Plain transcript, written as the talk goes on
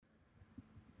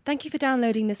Thank you for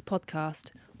downloading this podcast,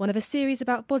 one of a series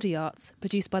about body arts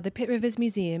produced by the Pitt Rivers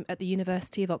Museum at the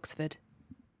University of Oxford.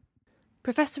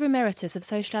 Professor Emeritus of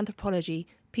Social Anthropology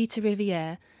Peter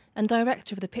Riviere and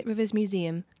Director of the Pitt Rivers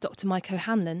Museum Dr Mike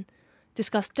O'Hanlon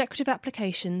discussed decorative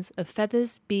applications of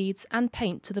feathers, beads and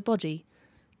paint to the body,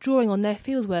 drawing on their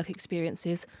fieldwork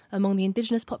experiences among the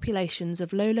indigenous populations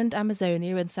of lowland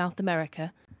Amazonia in South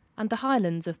America and the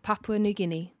highlands of Papua New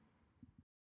Guinea.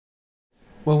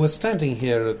 Well, we're standing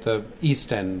here at the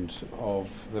east end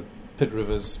of the Pitt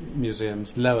Rivers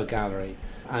Museum's lower gallery,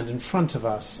 and in front of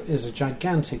us is a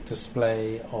gigantic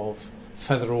display of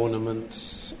feather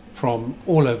ornaments from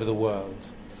all over the world.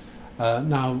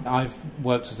 Now, I've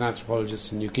worked as an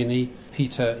anthropologist in New Guinea,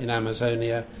 Peter in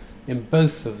Amazonia. In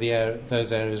both of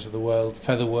those areas of the world,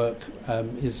 featherwork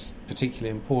is particularly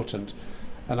important.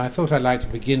 And I thought I'd like to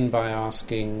begin by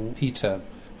asking Peter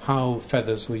how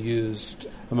feathers were used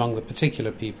among the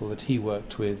particular people that he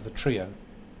worked with, the trio.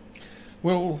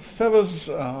 Well, feathers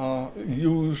are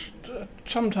used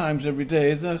sometimes every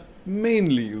day. They're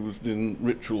mainly used in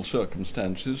ritual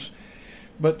circumstances,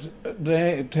 but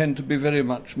they tend to be very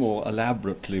much more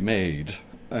elaborately made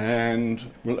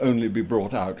and will only be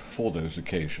brought out for those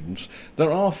occasions.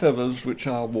 There are feathers which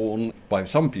are worn by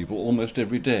some people almost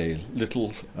every day,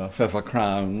 little feather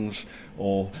crowns,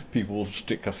 or people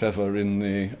stick a feather in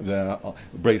their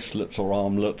bracelets or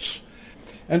armlets.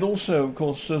 And also, of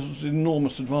course, there's an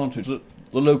enormous advantage that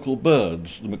the local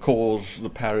birds, the macaws, the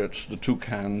parrots, the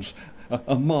toucans,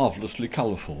 are marvellously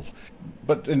colourful.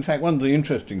 But in fact, one of the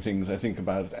interesting things I think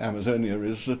about Amazonia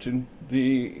is that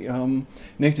the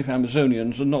native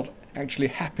Amazonians are not actually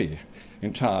happy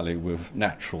entirely with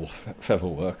natural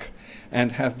featherwork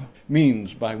and have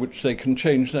means by which they can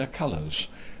change their colours.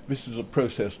 This is a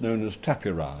process known as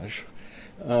tapirage,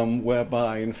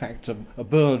 whereby, in fact, a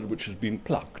bird which has been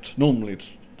plucked, normally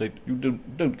you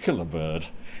don't kill a bird,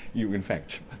 you in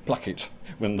fact pluck it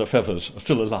when the feathers are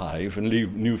still alive and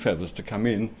leave new feathers to come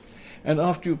in. And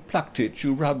after you've plucked it,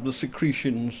 you rub the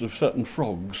secretions of certain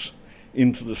frogs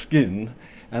into the skin,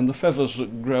 and the feathers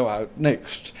that grow out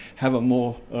next have a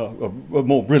more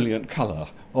brilliant colour,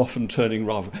 often turning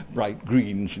rather bright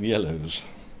greens and yellows.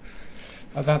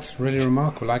 That's really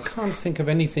remarkable. I can't think of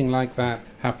anything like that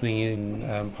happening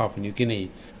in Papua New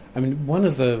Guinea. I mean, one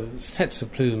of the sets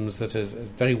of plumes that is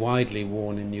very widely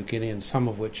worn in New Guinea, and some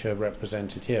of which are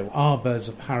represented here, are birds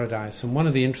of paradise. And one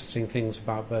of the interesting things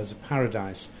about birds of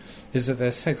paradise is that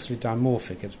they're sexually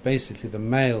dimorphic. It's basically the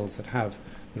males that have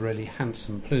the really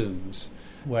handsome plumes,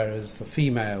 whereas the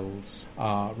females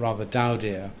are rather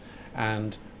dowdier,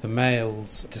 and the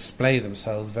males display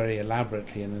themselves very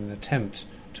elaborately in an attempt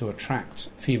to attract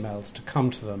females to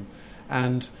come to them.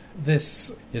 And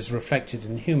this is reflected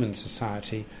in human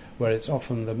society, where it's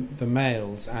often the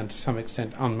males and to some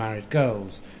extent unmarried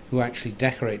girls who actually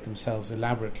decorate themselves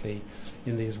elaborately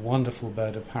in these wonderful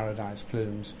bird of paradise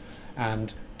plumes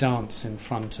and dance in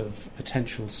front of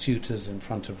potential suitors, in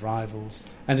front of rivals.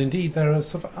 And indeed there are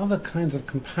sort of other kinds of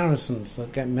comparisons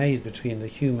that get made between the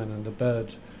human and the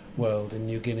bird world in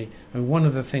New Guinea. And one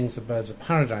of the things that birds of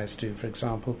paradise do, for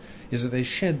example, is that they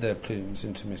shed their plumes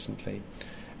intermittently.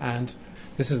 And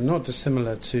this is not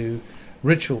dissimilar to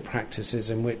ritual practices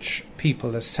in which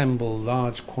people assemble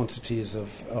large quantities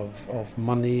of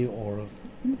money or of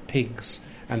pigs,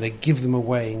 and they give them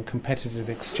away in competitive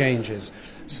exchanges,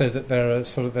 so that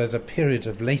there's a period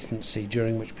of latency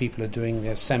during which people are doing the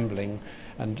assembling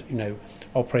and,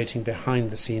 operating behind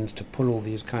the scenes to pull all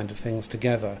these kind of things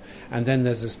together. And then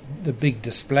there's the big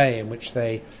display in which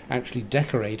they actually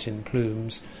decorate in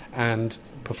plumes and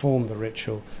perform the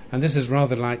ritual. And this is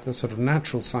rather like the sort of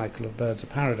natural cycle of birds of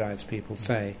paradise, people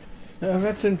say.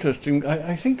 That's interesting.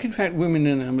 I think, in fact, women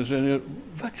in Amazonia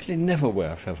virtually never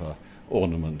wear feather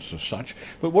ornaments as such.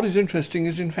 But what is interesting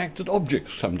is, in fact, that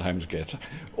objects sometimes get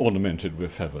ornamented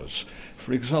with feathers.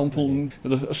 For example,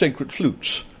 the sacred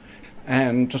flutes.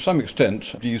 And to some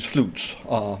extent, these flutes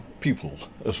are people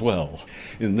as well,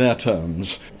 in their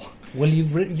terms. Well,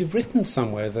 you've written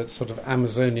somewhere that sort of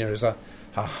Amazonia is a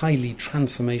highly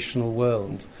transformational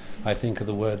world, I think are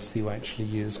the words that you actually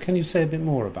use. Can you say a bit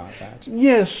more about that?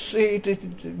 Yes,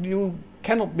 you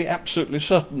cannot be absolutely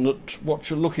certain that what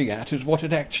you're looking at is what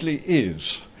it actually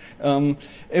is.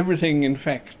 Everything, in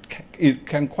fact,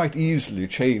 can quite easily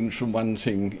change from one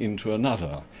thing into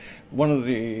another. One of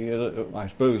the, I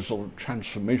suppose, sort of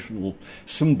transformational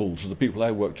symbols of the people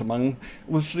I worked among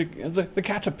was the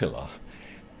caterpillar.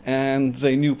 And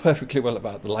they knew perfectly well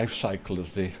about the life cycle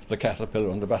of the caterpillar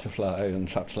and the butterfly and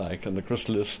such like, and the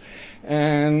chrysalis.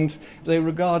 And they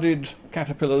regarded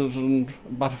caterpillars and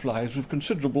butterflies with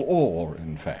considerable awe,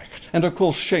 in fact. And of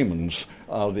course, shamans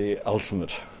are the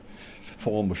ultimate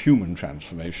form of human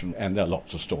transformation, and there are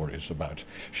lots of stories about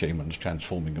shamans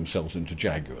transforming themselves into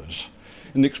jaguars.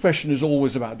 And the expression is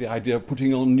always about the idea of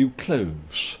putting on new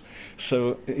clothes.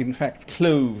 So, in fact,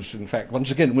 clothes,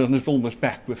 once again, one is almost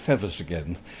back with feathers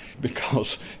again,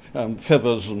 because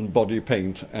feathers and body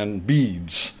paint and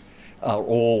beads are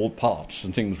all parts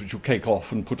and things which you take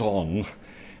off and put on.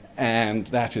 And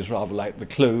that is rather like the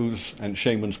clothes, and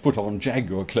shamans put on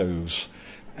jaguar clothes.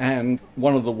 And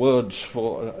one of the words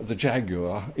for the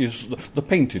jaguar is the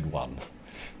painted one.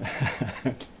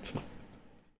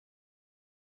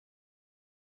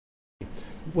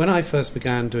 When I first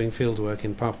began doing fieldwork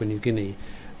in Papua New Guinea,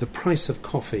 the price of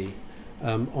coffee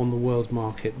on the world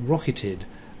market rocketed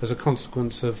as a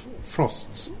consequence of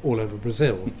frosts all over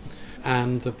Brazil.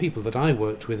 And the people that I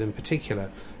worked with in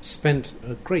particular spent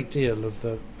a great deal of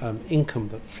the income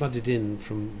that flooded in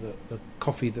from the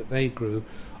coffee that they grew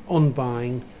on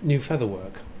buying new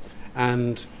featherwork.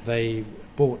 And they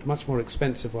bought much more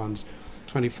expensive ones,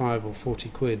 25 or 40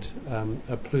 quid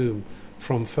a plume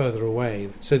from further away.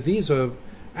 So these are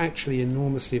actually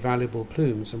enormously valuable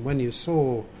plumes, and when you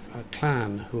saw a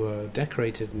clan who were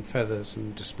decorated in feathers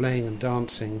and displaying and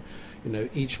dancing,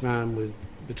 each man with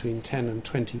between 10 and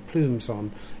 20 plumes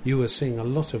on, you were seeing a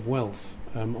lot of wealth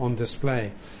on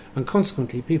display. And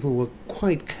consequently, people were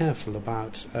quite careful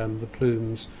about the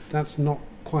plumes. That's not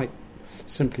quite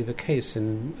simply the case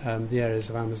in the areas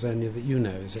of Amazonia that you know,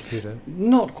 is it, Peter?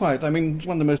 Not quite. I mean, it's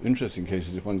one of the most interesting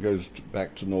cases, if one goes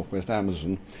back to northwest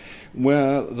Amazon,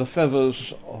 where the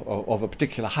feathers of a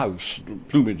particular house,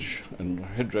 plumage and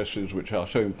headdresses which are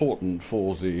so important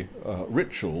for the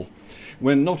ritual,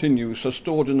 when not in use, are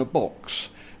stored in a box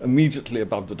immediately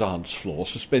above the dance floor,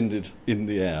 suspended in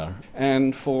the air.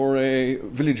 And for a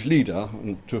village leader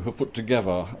to have put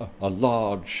together a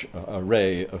large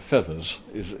array of feathers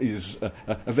is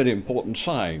a very important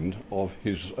sign of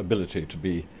his ability to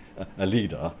be a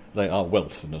leader. They are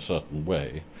wealth in a certain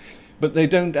way. But they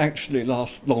don't actually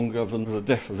last longer than the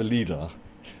death of a leader.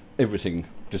 Everything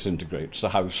disintegrates, the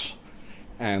house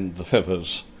and the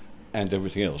feathers and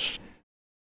everything else.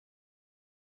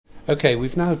 Okay,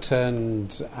 we've now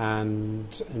turned,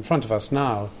 and in front of us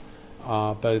now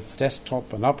are both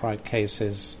desktop and upright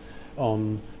cases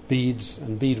on beads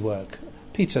and beadwork.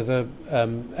 Peter, the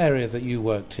area that you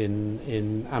worked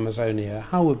in Amazonia,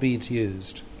 how were beads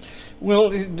used?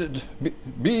 Well,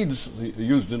 beads are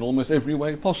used in almost every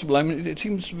way possible. I mean, it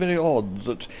seems very odd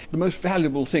that the most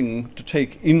valuable thing to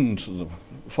take into the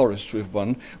forest with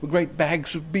one were great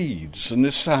bags of beads, and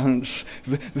this sounds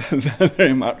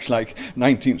very much like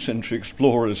 19th century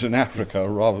explorers in Africa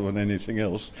rather than anything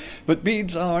else. But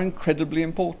beads are incredibly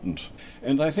important,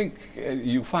 and I think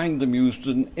you find them used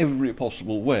in every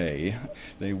possible way.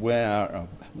 They wear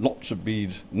lots of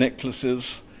bead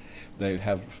necklaces. They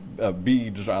have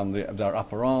beads around their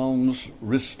upper arms,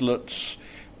 wristlets,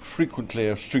 frequently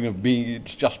a string of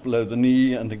beads just below the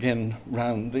knee and again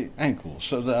round the ankles.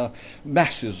 So there are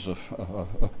masses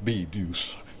of bead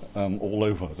use all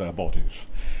over their bodies.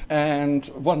 And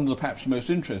one of the perhaps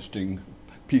most interesting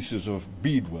pieces of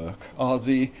beadwork are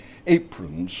the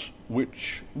aprons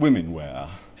which women wear.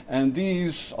 And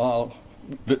these are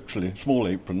literally small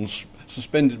aprons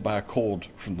suspended by a cord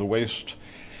from the waist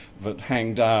that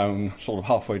hang down sort of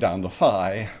halfway down the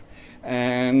thigh.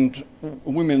 And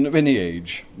women of any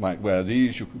age might wear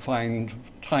these. You can find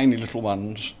tiny little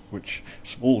ones which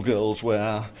small girls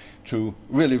wear, to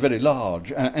really very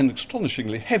large and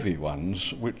astonishingly heavy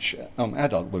ones which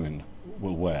adult women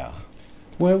will wear.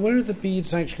 Where are the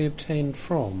beads actually obtained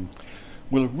from?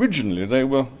 Well, originally they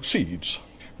were seeds,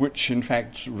 which in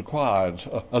fact required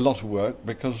a lot of work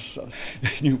because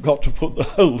you've got to put the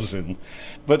holes in.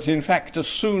 But in fact, as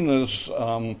soon as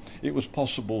it was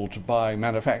possible to buy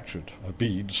manufactured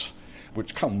beads,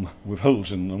 which come with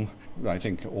holes in them, I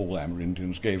think all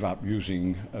Amerindians gave up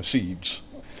using seeds.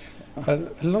 A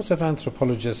lot of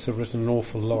anthropologists have written an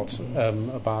awful lot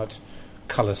about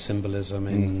colour symbolism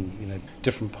in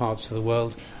different parts of the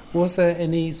world. Was there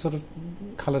any sort of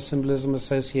colour symbolism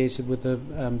associated with the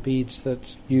beads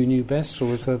that you knew best, or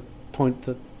was the point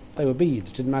that they were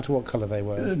beads, didn't matter what colour they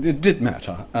were? It did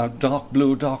matter. Dark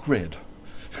blue, dark red.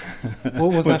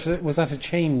 Well, was that a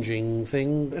changing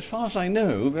thing? As far as I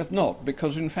know, that's not,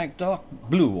 because in fact dark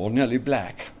blue or nearly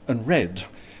black and red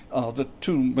are the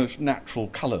two most natural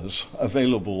colours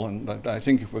available, and I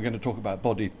think if we're going to talk about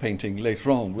body painting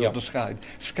later on, we'll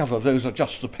discover those are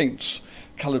just the paints,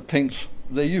 coloured paints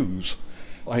they use.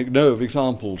 I know of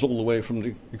examples all the way from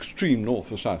the extreme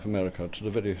north of South America to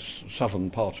the very southern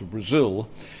part of Brazil,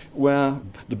 where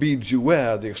the beads you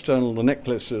wear, the external, the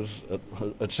necklaces,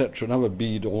 etc., and other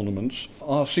bead ornaments,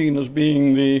 are seen as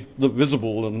being the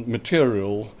visible and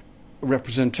material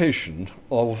representation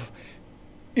of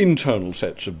internal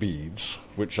sets of beads,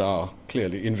 which are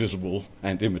clearly invisible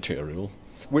and immaterial,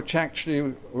 which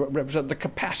actually represent the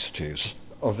capacities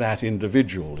of that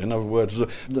individual. In other words,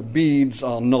 the beads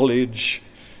are knowledge,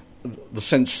 the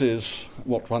senses,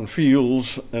 what one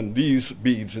feels, and these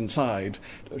beads inside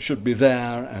should be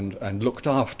there and looked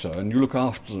after, and you look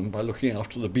after them by looking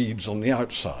after the beads on the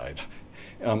outside.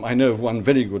 I know of one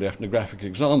very good ethnographic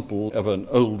example of an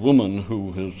old woman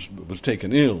who was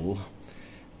taken ill,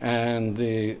 and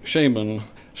the shaman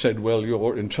said, well,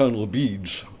 your internal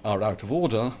beads are out of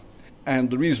order, and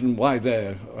the reason why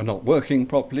they are not working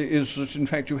properly is that, in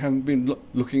fact, you haven't been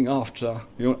looking after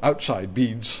your outside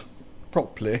beads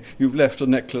properly. You've left a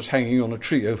necklace hanging on a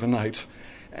tree overnight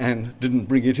and didn't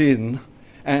bring it in,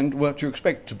 and what you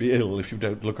expect to be ill if you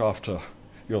don't look after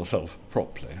yourself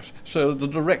properly. So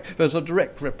there's a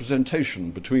direct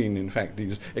representation between, in fact,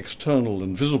 these external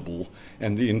and visible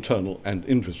and the internal and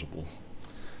invisible.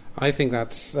 I think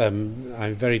that's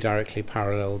very directly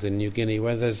paralleled in New Guinea,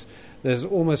 where there's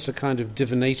almost a kind of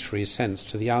divinatory sense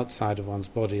to the outside of one's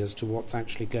body as to what's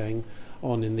actually going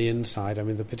on in the inside. I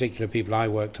mean, the particular people I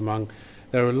worked among,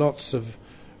 there are lots of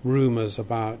rumours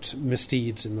about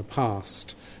misdeeds in the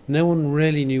past. No one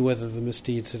really knew whether the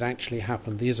misdeeds had actually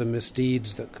happened. These are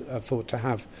misdeeds that are thought to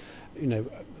have,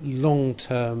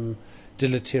 long-term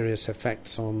deleterious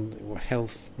effects on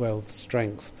health, wealth,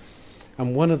 strength.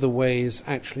 And one of the ways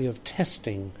actually of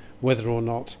testing whether or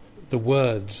not the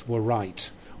words were right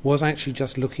was actually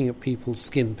just looking at people's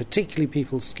skin, particularly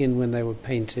people's skin when they were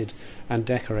painted and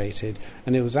decorated.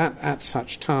 And it was at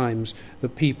such times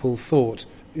that people thought,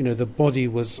 the body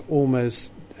was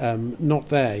almost not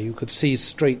there. You could see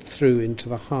straight through into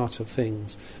the heart of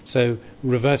things. So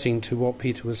reverting to what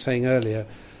Peter was saying earlier,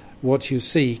 what you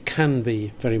see can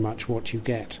be very much what you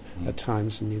get at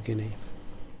times in New Guinea.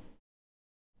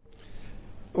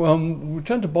 Well, we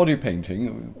turn to body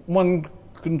painting. One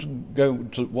can go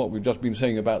to what we've just been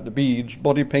saying about the beads.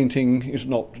 Body painting is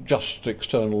not just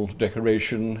external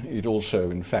decoration, it also,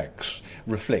 in fact,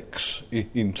 reflects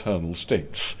internal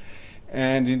states.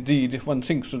 And indeed, if one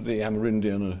thinks of the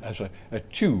Amerindian as a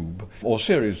tube, or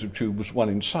series of tubes, one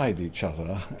inside each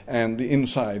other, and the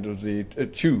inside of the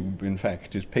tube, in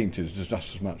fact, is painted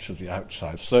just as much as the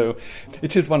outside. So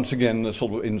it is, once again, the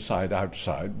sort of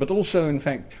inside-outside, but also, in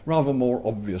fact, rather more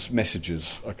obvious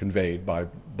messages are conveyed by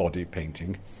body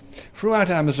painting. Throughout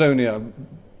Amazonia,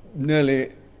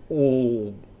 nearly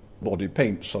all body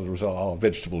paints are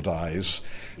vegetable dyes.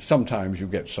 Sometimes you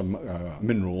get some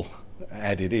mineral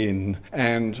added in,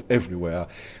 and everywhere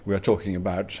we are talking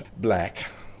about black,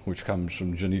 which comes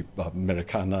from Juniper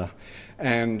americana,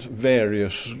 and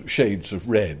various shades of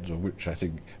red, of which I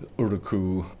think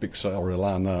Urucu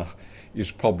pixarellana is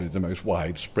probably the most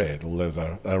widespread,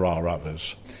 although there are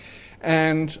others.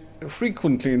 And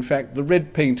frequently, in fact, the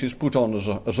red paint is put on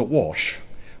as a wash,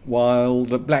 while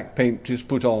the black paint is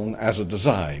put on as a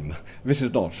design. This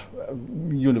is not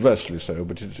universally so,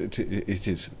 but it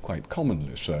is quite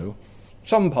commonly so.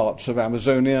 Some parts of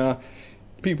Amazonia,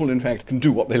 people, in fact, can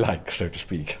do what they like, so to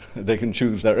speak. They can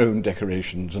choose their own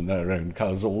decorations and their own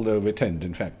colours, although they tend,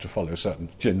 in fact, to follow certain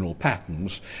general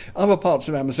patterns. Other parts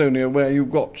of Amazonia where you've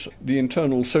got the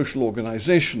internal social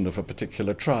organisation of a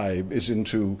particular tribe is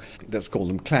into, let's call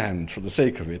them clans for the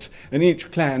sake of it, and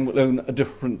each clan will own a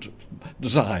different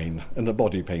design and a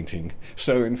body painting.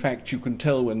 So, in fact, you can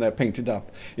tell when they're painted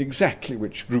up exactly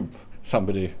which group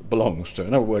somebody belongs to.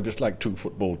 In other words, it's like two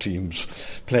football teams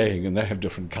playing and they have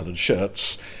different coloured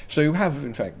shirts. So you have,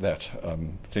 in fact, that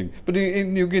thing. But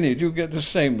in New Guinea, do you get the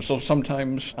same? So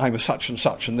sometimes I'm a such and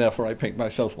such and therefore I paint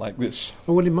myself like this.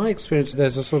 Well, in my experience,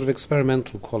 there's a sort of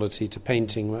experimental quality to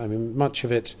painting. I mean, much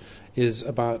of it is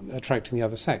about attracting the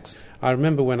other sex. I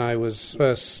remember when I was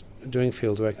first doing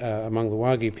fieldwork among the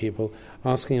Wagi people,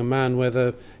 asking a man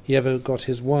whether he ever got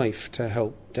his wife to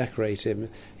help decorate him.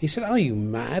 He said, "Are you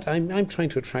mad? I'm trying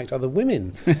to attract other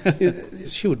women."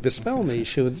 She would bespell me.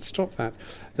 She would stop that.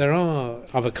 There are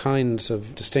other kinds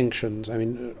of distinctions. I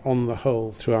mean, on the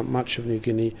whole, throughout much of New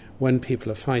Guinea, when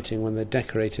people are fighting, when they're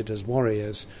decorated as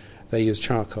warriors, they use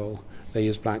charcoal. They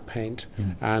use black paint,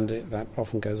 and that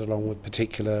often goes along with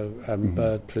particular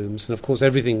bird plumes. And, of course,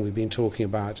 everything we've been talking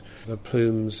about, the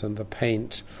plumes and the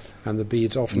paint and the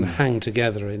beads often hang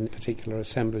together in particular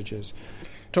assemblages.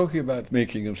 Talking about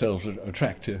making themselves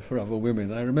attractive for other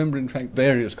women, I remember, in fact,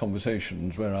 various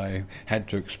conversations where I had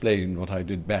to explain what I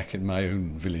did back in my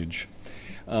own village.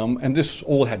 And this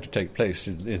all had to take place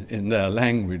in their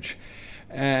language.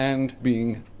 And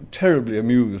being terribly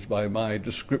amused by my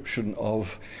description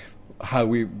of how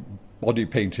we body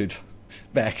painted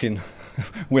back in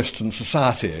Western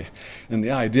society, and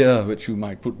the idea that you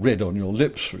might put red on your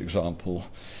lips, for example,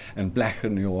 and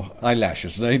blacken your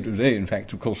eyelashes. They in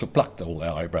fact, of course, have plucked all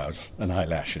their eyebrows and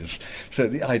eyelashes. So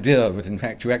the idea that, in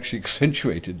fact, you actually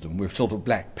accentuated them with sort of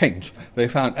black paint, they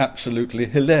found absolutely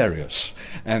hilarious.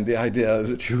 And the idea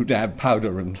that you dab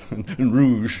powder and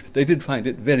rouge, they did find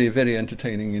it very, very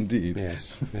entertaining indeed.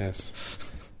 Yes.